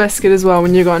 off the biscuit as well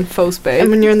when you're going full speed. And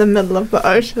when you're in the middle of the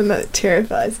ocean, that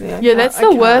terrifies me. Yeah, that's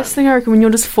the worst thing I reckon, when you're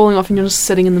just falling off and you're just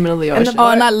sitting in the middle of the And ocean. the Oh,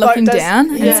 and like boat looking does-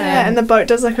 down. Yeah, and the boat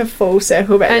does like a full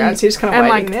circle back around, so you're just kind of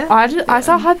and waiting like there. I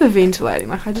start hyperventilating,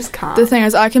 like I just can't. The thing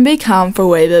is, I can be calm for a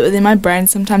wee bit, but then my brain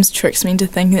sometimes tricks me into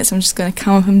thinking that someone's just going to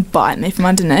come up and bite me from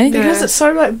underneath. Because Yeah. it's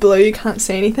so like blue, you can't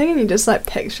see anything, and you just like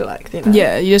picture like, you know.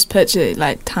 Yeah, you just picture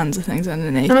like tons of things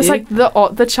underneath and it's you.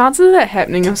 like the chances of that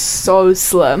happening are so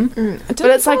slim. But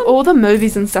it's like all the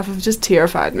movies and stuff have just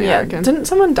terrified me. I Yeah, reckon. didn't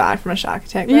someone die from a shark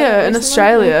attack? Yeah, in recently?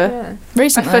 Australia. A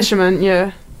Recently. fisherman,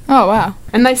 yeah. Oh, wow.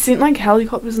 And they sent like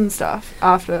helicopters and stuff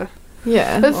after.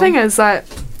 Yeah. But the thing is, like,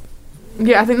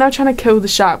 yeah, I think they're trying to kill the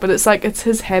shark, but it's like it's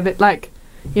his habit, like,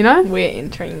 you know. we're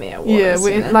entering their waters.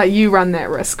 Yeah, you know? like you run that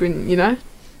risk when you know.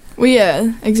 Well,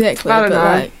 yeah, exactly. I don't but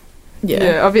know. Like,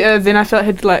 yeah. Then I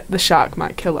felt like the shark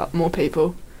might kill up more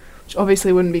people, which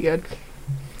obviously wouldn't be good.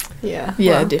 Yeah.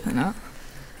 Yeah, well. definitely not.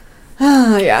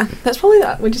 Yeah. That's probably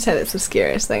would you say that's the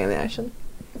scariest thing in the ocean?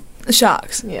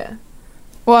 Sharks. Yeah.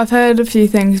 Well, I've heard a few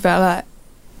things about like.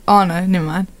 Oh no, never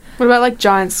mind. What about like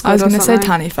giant squid? I was going to to say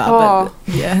taniwha, Oh.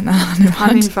 but yeah, no, never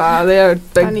mind. Taniwha, they're a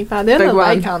big. Taniwha, they're in big the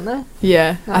one. lake, aren't they?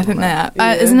 Yeah, Oh, I think they are.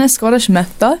 yeah. Isn't it a Scottish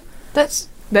myth though? That's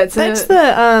That's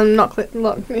the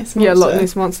Loch Ness monster. Yeah, Loch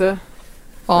Ness monster.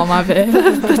 Oh my bad.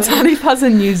 The taniwha's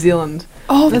in New Zealand.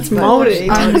 Oh, that's Māori.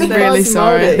 I'm That really was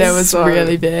sorry. Māori. That was So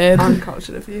really bad.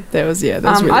 Uncultured of you. That was really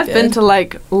I've bad. been to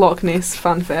like Loch Ness.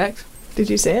 Fun fact. Did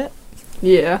you see it?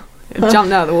 Yeah, it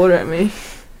jumped out of the water at me.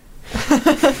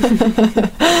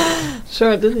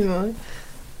 Sure, it did, you know.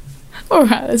 All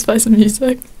right, let's play some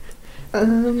music.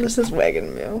 This is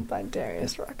Wagon Wheel by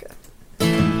Darius Rucker.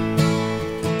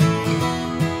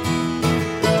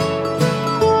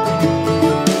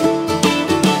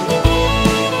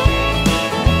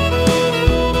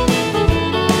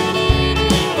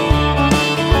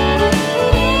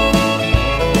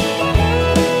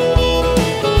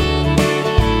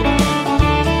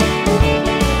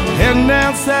 Heading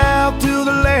down south to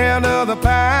the land of the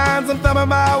pines. I'm thumbing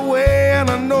my way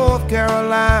into North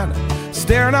Carolina,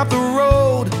 staring up the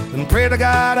road and pray to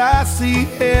God I see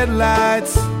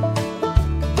headlights.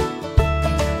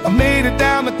 I made it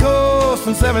down the coast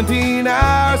in 17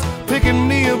 hours, picking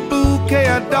me a bouquet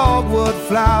of dogwood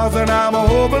flowers, and I'm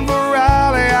hoping for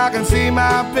Raleigh I can see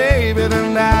my baby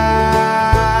tonight.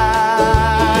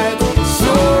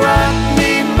 So rock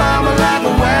me, mama, like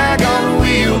a wagon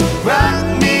wheel. Rock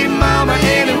me, mama,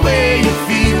 any way you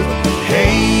feel. Hey,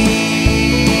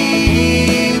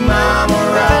 mama,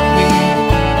 rock me.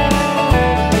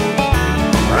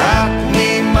 Rock me,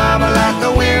 mama, like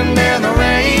the wind and the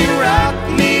rain. Rock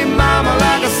me, mama,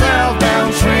 like a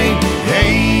southbound train.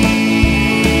 Hey,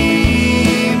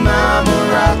 mama,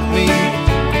 rock me.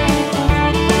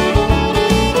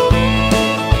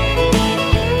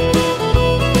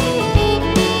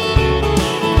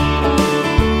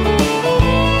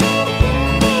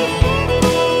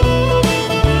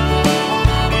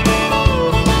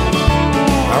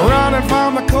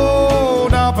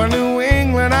 for New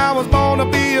England. I was born to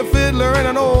be a fiddler in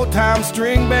an old-time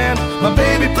string band. My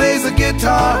baby plays the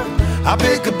guitar, I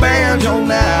pick a banjo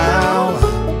now.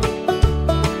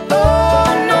 Oh,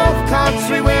 North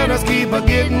Country winters keep a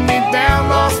getting me down.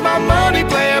 Lost my money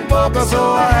playing poker, so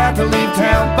I had to leave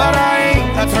town. But I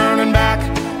ain't a turning back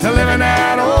to living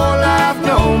that old life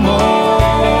no more.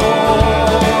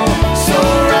 So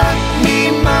rock me,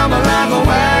 mama, like a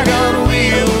wagon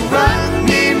wheel. Rock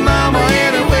me, mama,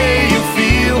 any way you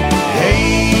feel. Hey,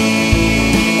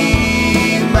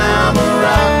 mama,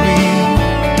 rock me.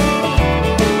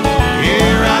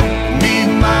 Yeah, rock me,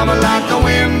 mama, like the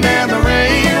wind and the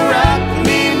rain. Rock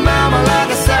me, mama, like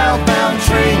a southbound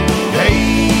train.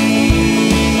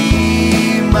 Hey,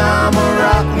 mama,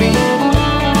 rock me.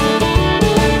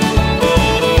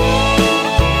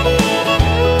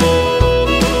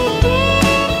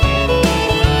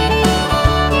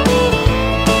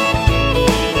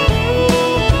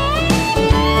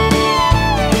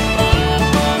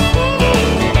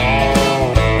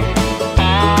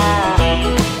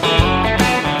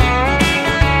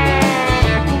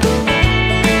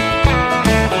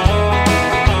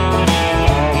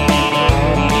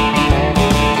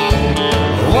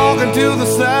 To the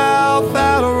south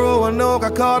out of Roanoke, I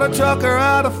caught a trucker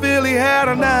out of Philly, had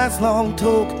a nice long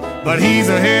toke. But he's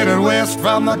headed west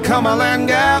from the Cumberland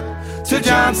Gap to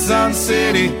Johnson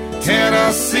City,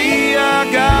 Tennessee. I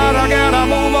gotta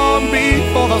move on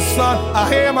before the sun. I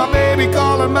hear my baby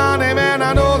calling my name, and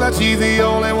I know that she's the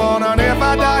only one. And if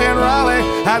I die in Raleigh,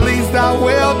 at least I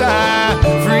will die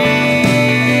free.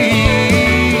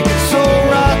 So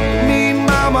rock me,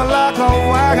 mama, like a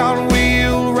wagon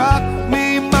wheel. Rock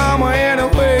me, mama, any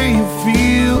way you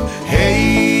feel. Hey,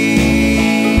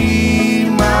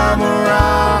 mama,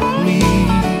 rock me.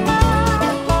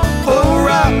 Oh,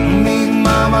 rock me,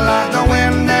 mama, like the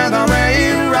wind and the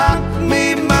rain. Rock me,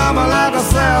 mama, like a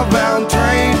southbound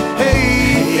train. Hey,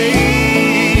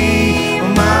 hey,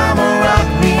 mama, rock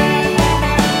me.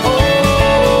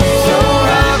 Oh, so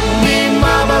rock me,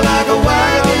 mama, like a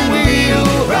wagon wheel.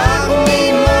 Rock me,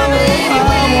 mama, any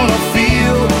way I wanna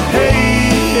feel. Hey,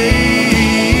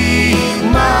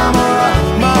 mama, rock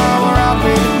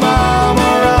me, mama,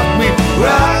 rock me.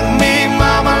 Rock me,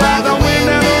 mama, like the wind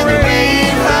and the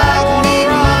rain. I wanna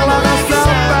rock like a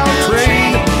southbound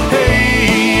train. Hey,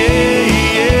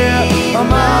 yeah,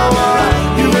 mama,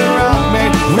 you can rock me,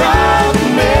 rock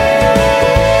me.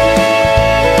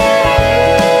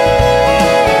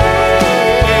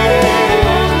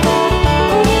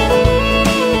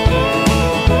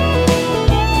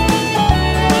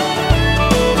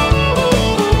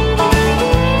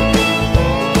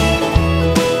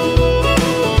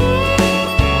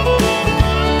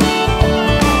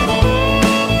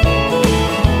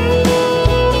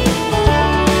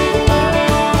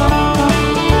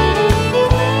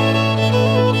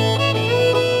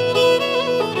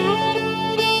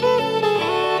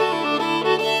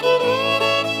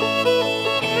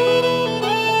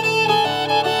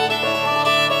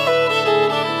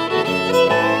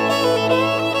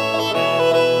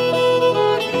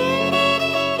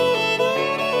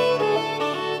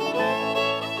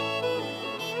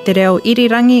 Te reo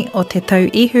irirangi o te tau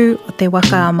ihu o te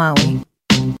waka a Maui.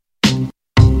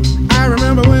 I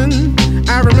remember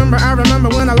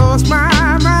when I lost my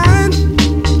mind.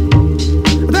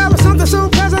 There was something so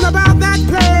pleasant about that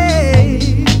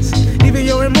place. Even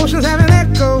your emotions have an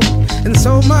echo in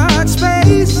so much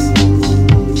space.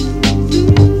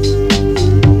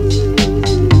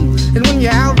 And when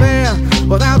you're out there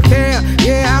without care,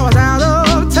 yeah, I was out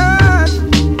of touch.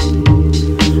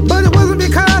 But it wasn't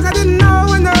because I didn't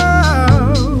know enough.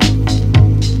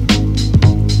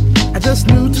 I just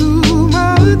knew too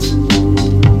much.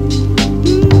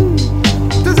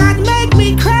 Does that make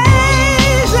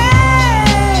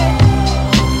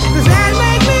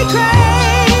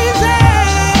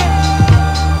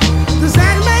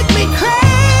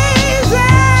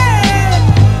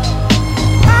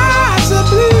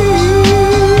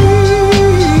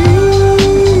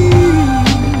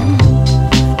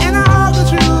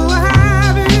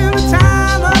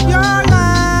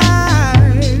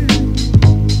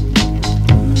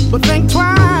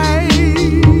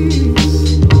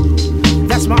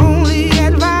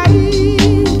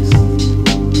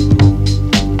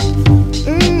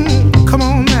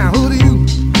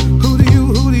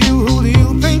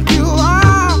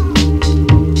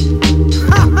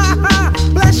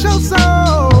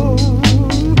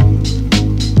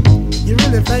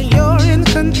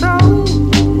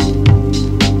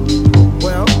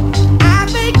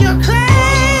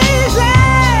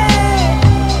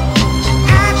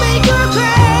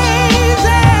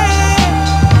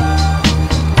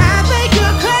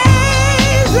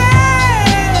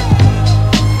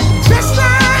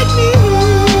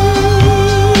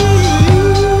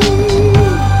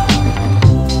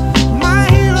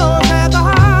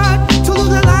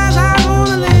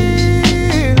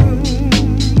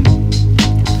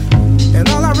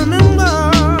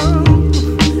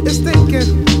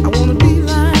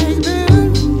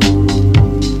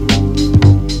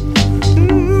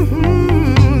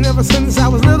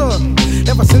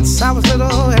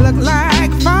look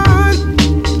like fun.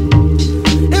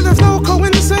 If there's no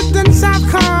coincidence, I've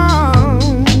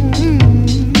come,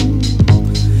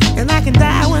 and I can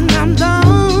die when I'm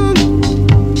done.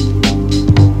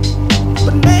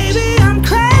 But maybe I'm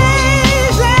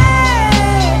crazy.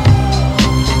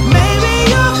 Maybe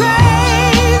you're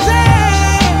crazy.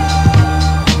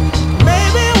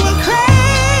 Maybe we're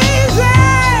crazy.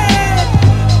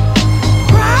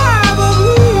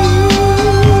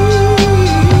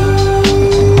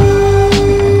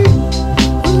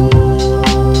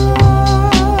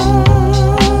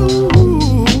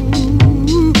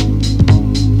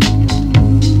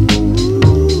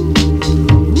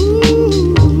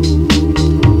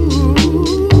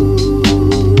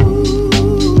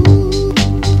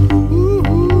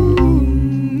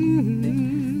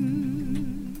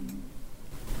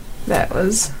 That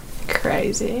was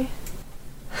crazy.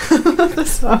 The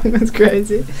song was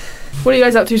crazy. What are you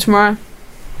guys up to tomorrow?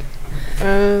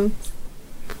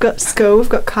 We've got school, we've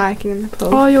got kayaking in the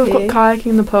pool. Oh, you've got kayaking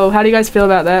in the pool. How do you guys feel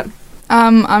about that?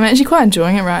 I'm actually quite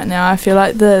enjoying it right now. I feel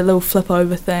like the little flip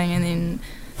over thing and then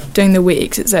doing the wet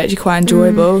exit's actually quite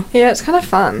enjoyable. Yeah, it's kind of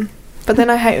fun. But then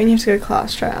I hate when you have to go to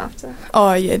class straight after.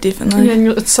 Oh yeah, definitely. Yeah, and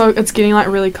it's getting like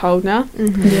really cold now.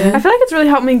 Mm-hmm. Yeah. I feel like it's really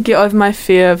helped me get over my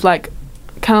fear of like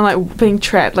kind of like being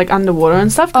trapped like underwater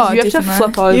and stuff. 'Cause Oh, you have definitely. to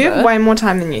flip over. You have way more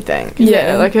time than you think.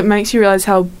 Yeah, like it makes you realise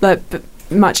how like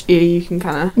much air you can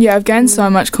kind of. Yeah, I've gained so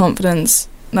much confidence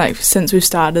like since we've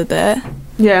started that.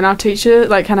 Yeah, and our teacher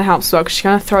like kind of helps as well because she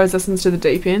kind of throws us into the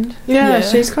deep end. Yeah, Yeah.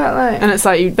 she's quite like. And it's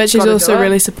like you. But she's gotta also do it.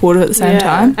 really supportive at the same Yeah.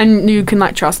 time. And you can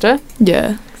like trust her.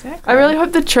 Yeah. Exactly. I really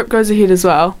hope the trip goes ahead as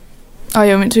well. Oh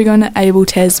yeah, we're meant to be going to Abel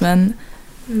Tasman.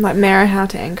 Like Marahau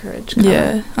to Anchorage. kinda.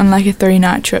 Yeah, on like a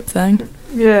 3-night trip thing.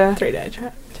 Yeah. 3-day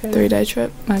trip. 3-day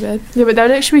trip, my bad. Yeah, but that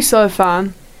would actually be so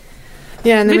fun.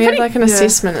 Yeah, and then Be we have pretty- like an yeah.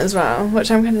 assessment as well, which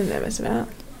I'm kind of nervous about.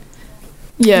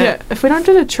 Yeah. If we don't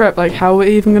do the trip, like how are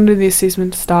we even going to do the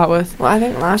assessment to start with? Well, I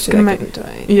think last year Gonna they make-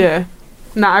 couldn't do it. Yeah.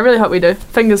 No, I really hope we do.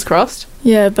 Fingers crossed.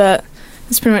 Yeah, but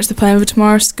that's pretty much the plan for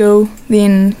tomorrow. School,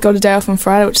 then got a day off on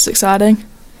Friday, which is exciting.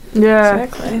 Yeah.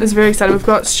 Exactly. It's very exciting. We've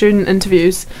got student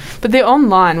interviews, but they're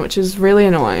online, which is really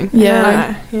annoying.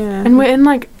 Yeah. Yeah. And we're in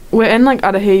like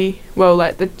Adahi, well,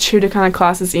 like the tutor kind of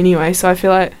classes anyway. So I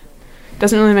feel like it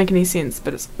doesn't really make any sense.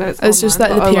 But it's It's just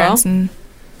like online, the but parents and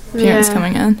parents Yeah.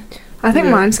 coming in. I think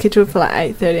Yeah. mine's scheduled for like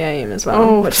 8:30 a.m. as well,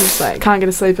 Oh, which is like. can't get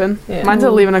a sleep in. Yeah. Mine's at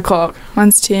 11 o'clock.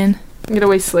 Mine's 10. Get a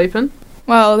wee sleep in.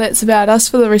 Well, that's about us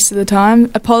for the rest of the time.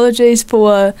 Apologies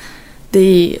for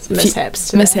the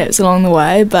mishaps along the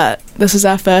way, but this is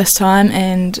our first time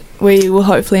and we will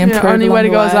hopefully improve. Yeah, only way along to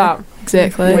the go is up.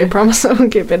 Exactly. We promise it will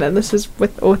get better. This is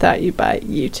with or without you by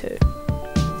you two.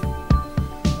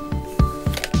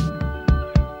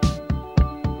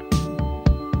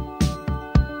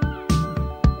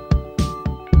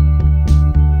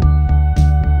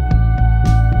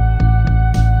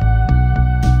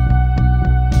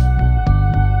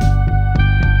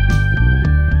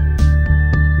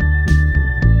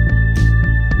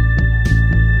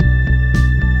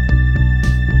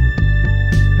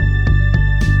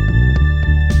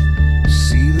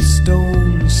 See the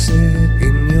stone set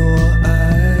in your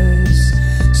eyes.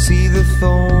 See the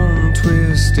thorn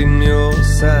twist in your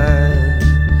side.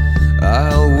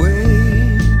 I'll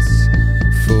wait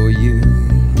for you.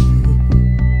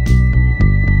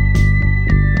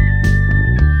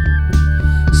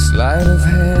 Sleight of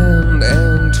hand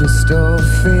and twist of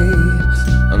fate.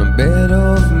 On a bed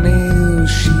of nails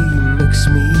she makes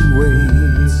me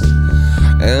wait.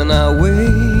 And I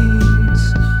wait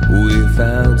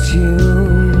without you,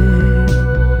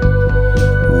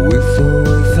 with or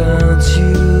without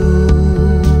you,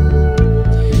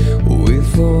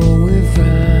 with or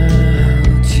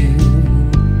without you.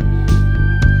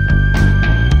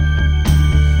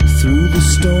 Through the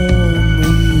storm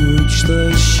we reach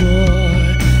the shore.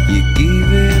 You gave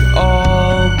it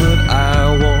all, but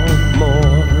I want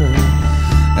more.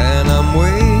 And I'm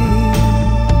waiting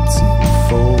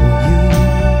for you,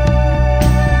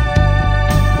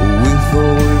 with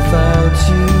or without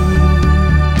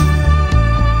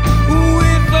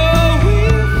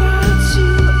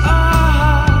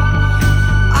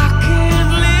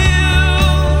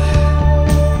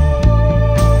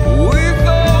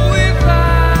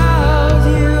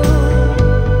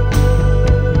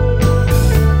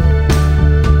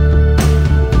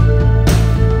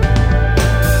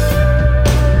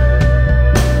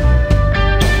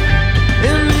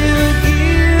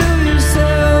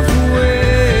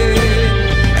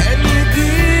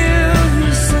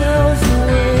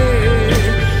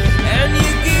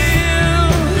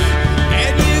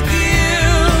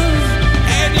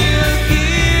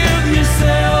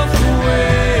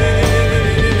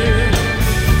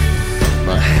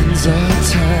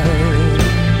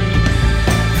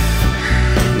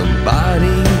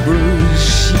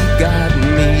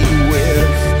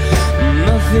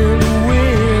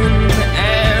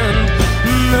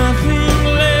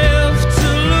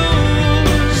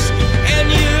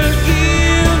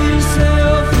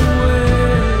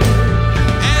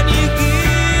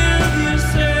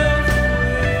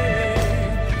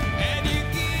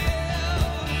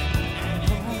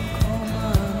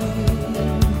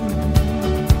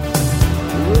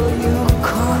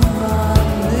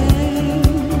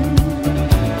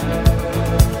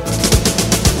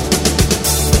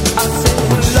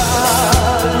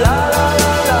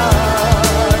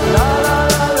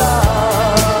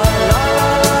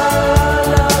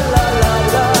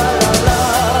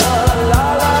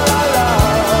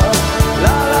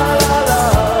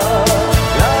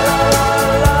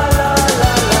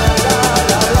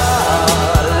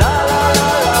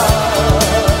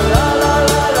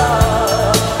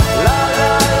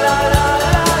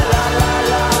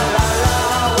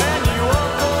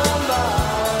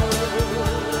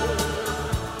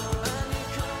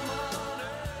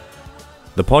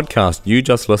The podcast you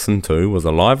just listened to was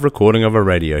a live recording of a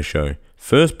radio show,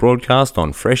 first broadcast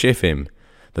on Fresh FM,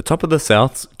 the top of the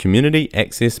South's community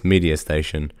access media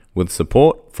station, with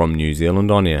support from New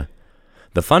Zealand On Air.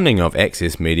 The funding of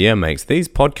Access Media makes these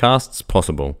podcasts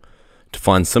possible. To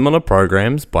find similar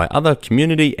programs by other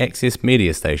community access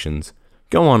media stations,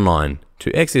 go online to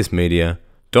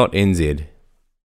accessmedia.nz.